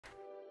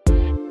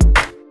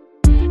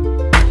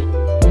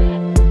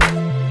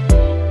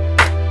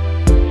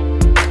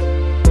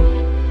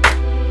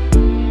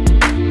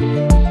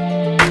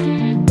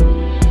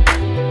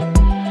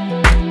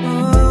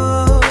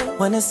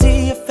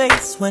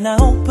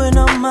open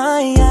up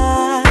my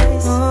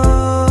eyes.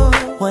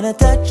 Wanna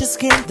touch your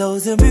skin,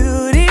 those are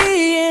beauty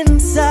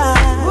inside.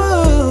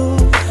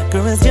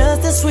 Girl, it's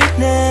just the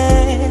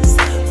sweetness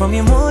from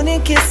your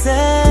morning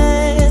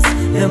kisses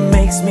that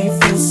makes me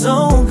feel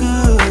so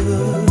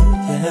good.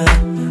 Yeah.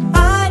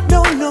 I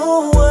don't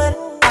know what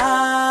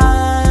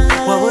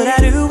would I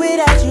do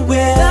without you, babe?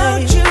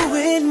 Without you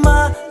in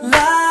my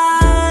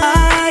life,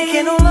 I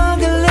can no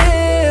longer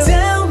live.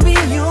 Tell me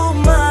you're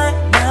mine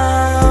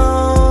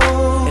now,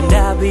 and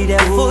I'll be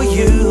there for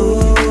you,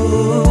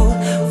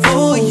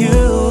 for you.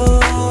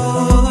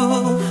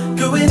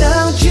 Girl,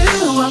 without you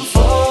I'm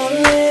falling.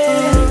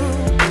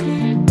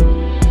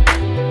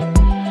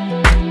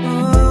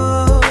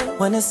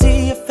 Wanna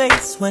see your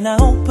face when I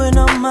open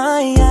up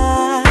my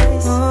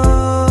eyes.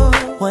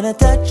 Wanna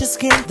touch your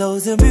skin,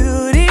 those are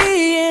beauty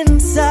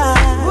inside.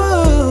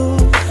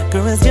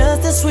 Girl, it's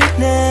just the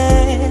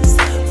sweetness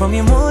from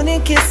your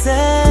morning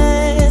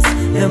kisses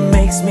that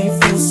makes me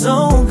feel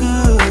so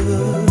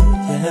good.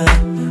 Yeah.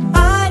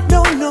 I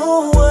don't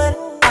know what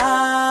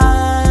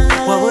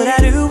would I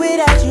do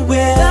without you, babe?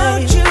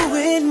 Without you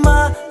in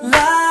my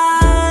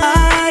life,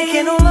 I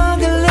can no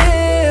longer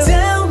live.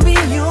 Tell me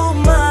you're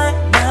mine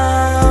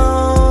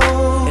now,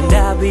 and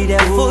I'll be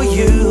there for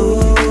you,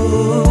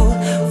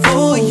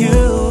 for you.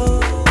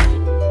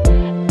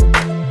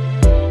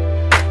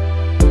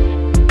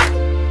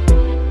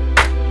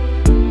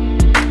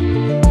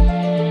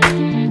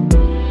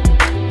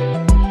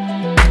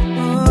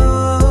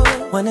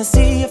 Wanna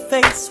see your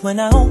face when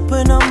I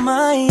open up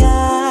my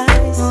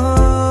eyes.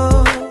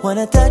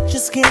 Wanna touch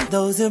your skin,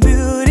 those are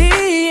beauty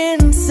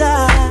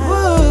inside.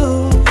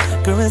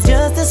 Girl, it's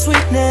just the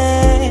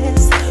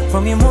sweetness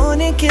from your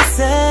morning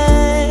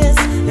kisses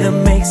that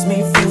makes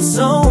me feel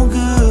so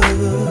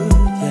good.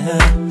 Yeah.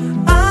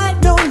 I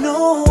don't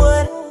know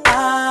what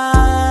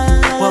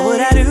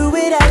would I do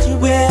without you,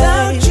 babe?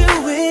 Without you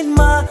in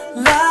my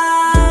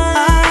life,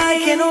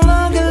 I can no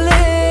longer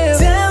live.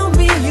 Tell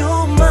me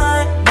you're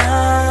mine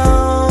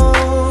now,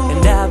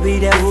 and I'll be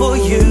there for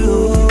you,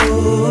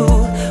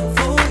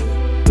 for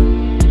you.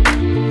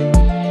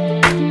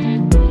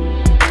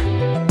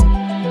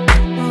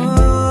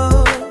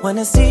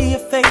 Wanna see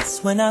your face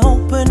when I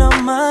open up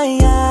my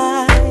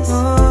eyes.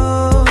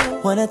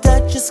 Wanna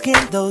touch your skin,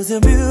 those are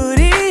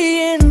beauty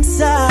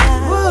inside.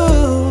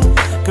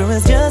 Girl,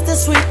 it's just the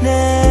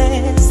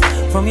sweetness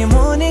from your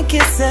morning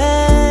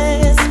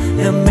kisses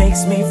that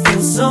makes me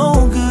feel so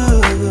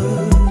good.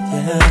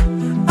 Yeah.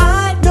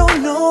 I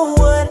don't know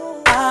what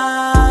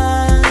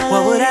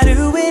would I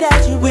do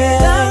without you, babe?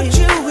 Without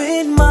you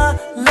in my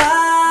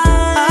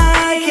life,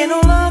 I can no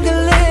longer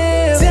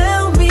live.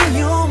 Tell me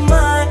you're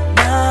mine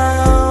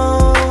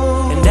now,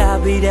 and I'll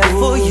be there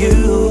for you,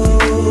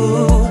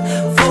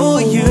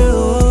 for you.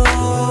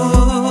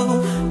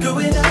 Girl,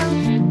 without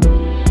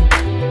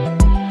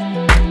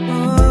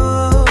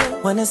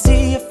wanna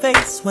see your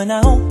face when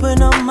I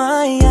open up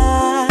my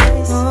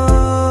eyes.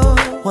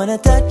 Wanna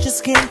touch your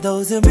skin,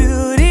 those are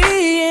beauty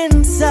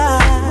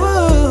inside.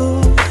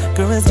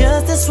 Girl, it's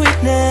just the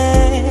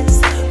sweetness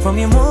from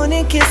your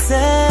morning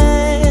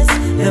kisses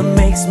that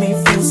makes me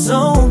feel so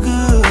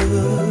good.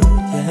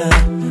 Yeah.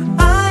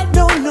 I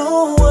don't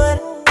know what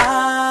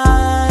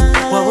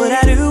would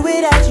I do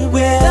without you, babe?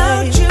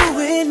 Without you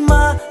in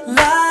my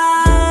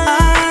life,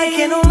 I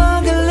can no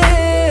longer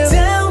live.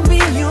 Tell me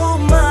you're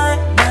mine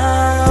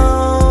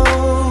now,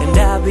 and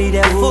I'll be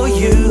there for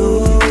you,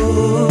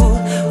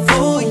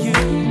 for you.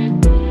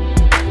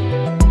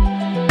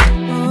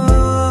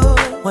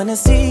 Wanna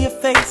see your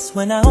face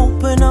when I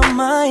open up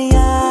my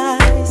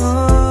eyes.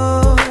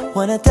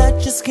 Wanna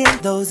touch your skin,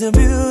 those are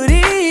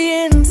beauty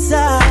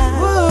inside.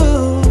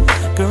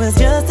 Girl, it's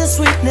just the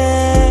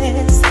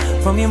sweetness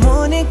from your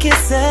morning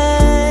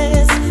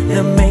kisses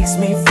that makes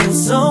me feel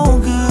so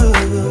good.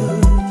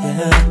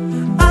 Yeah.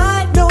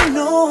 I don't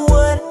know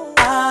what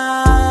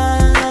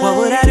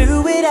would I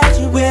do without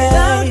you, babe?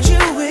 Without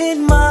you in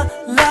my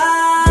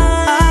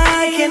life,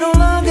 I can no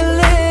longer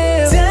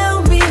live.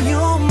 Tell me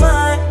you're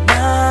mine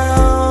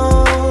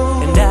now,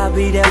 and I'll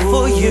be there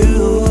for you.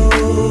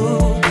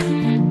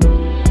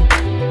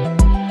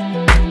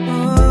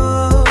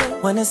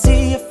 Wanna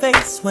see your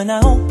face when I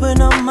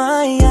open up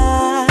my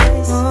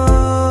eyes.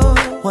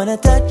 Wanna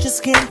touch your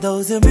skin,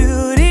 those are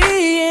beauty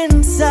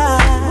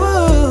inside.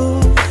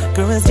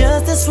 Girl, it's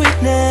just the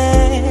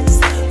sweetness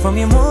from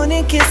your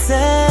morning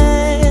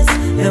kisses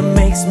that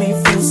makes me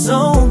feel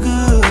so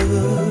good.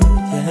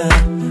 Yeah.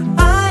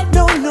 I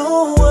don't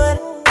know what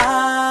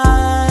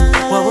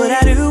would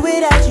I do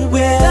without you, babe?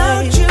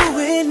 Without you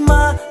in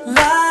my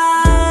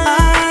life,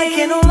 I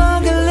can no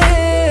longer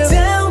live.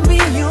 Tell me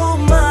you're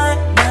mine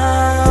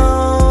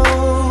now,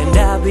 and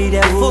I'll be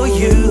there for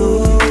you,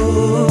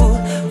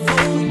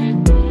 for you.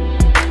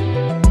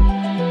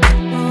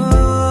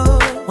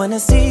 Wanna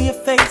see your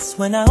face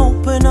when I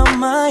open up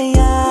my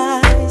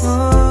eyes.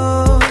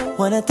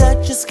 Wanna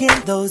touch your skin,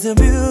 those are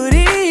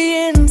beauty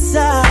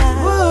inside.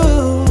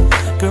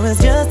 Girl, it's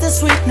just the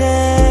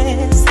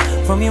sweetness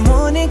from your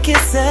morning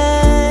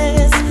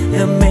kisses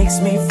that makes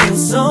me feel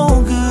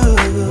so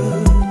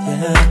good.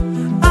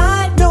 Yeah.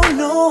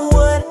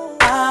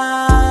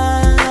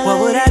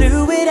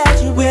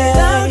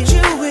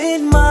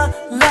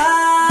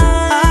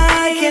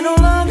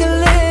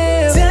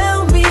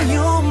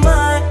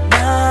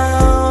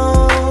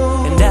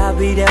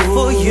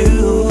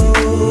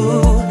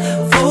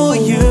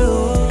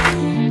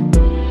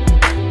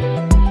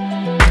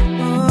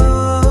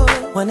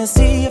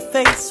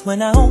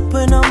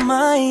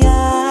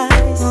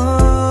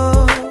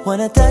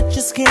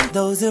 skin,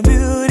 those are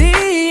beauty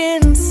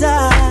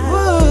inside.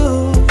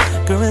 Woo.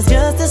 Girl, it's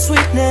just the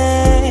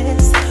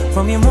sweetness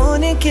from your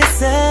morning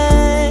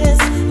kisses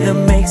that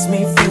makes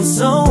me feel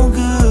so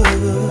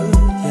good.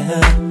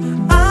 Yeah.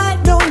 I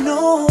don't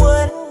know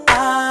what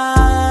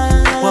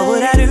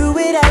would I do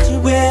without you,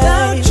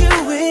 without you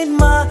in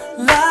my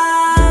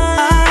life.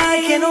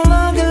 I can no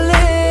longer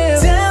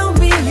live. Tell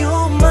me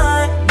you're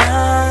mine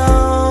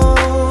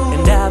now,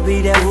 and I'll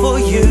be there for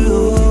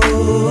you,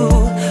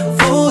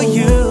 for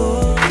you.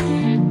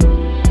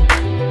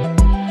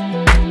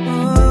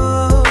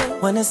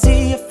 Wanna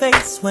see your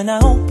face when I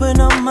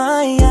open up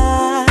my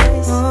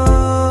eyes.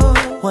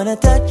 Wanna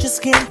touch your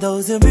skin,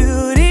 those are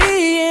beauty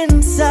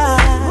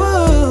inside.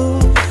 Woo.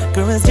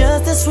 Girl, it's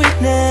just the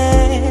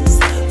sweetness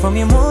from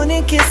your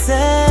morning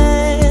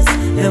kisses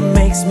that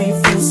makes me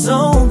feel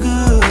so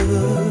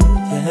good.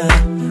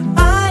 Yeah.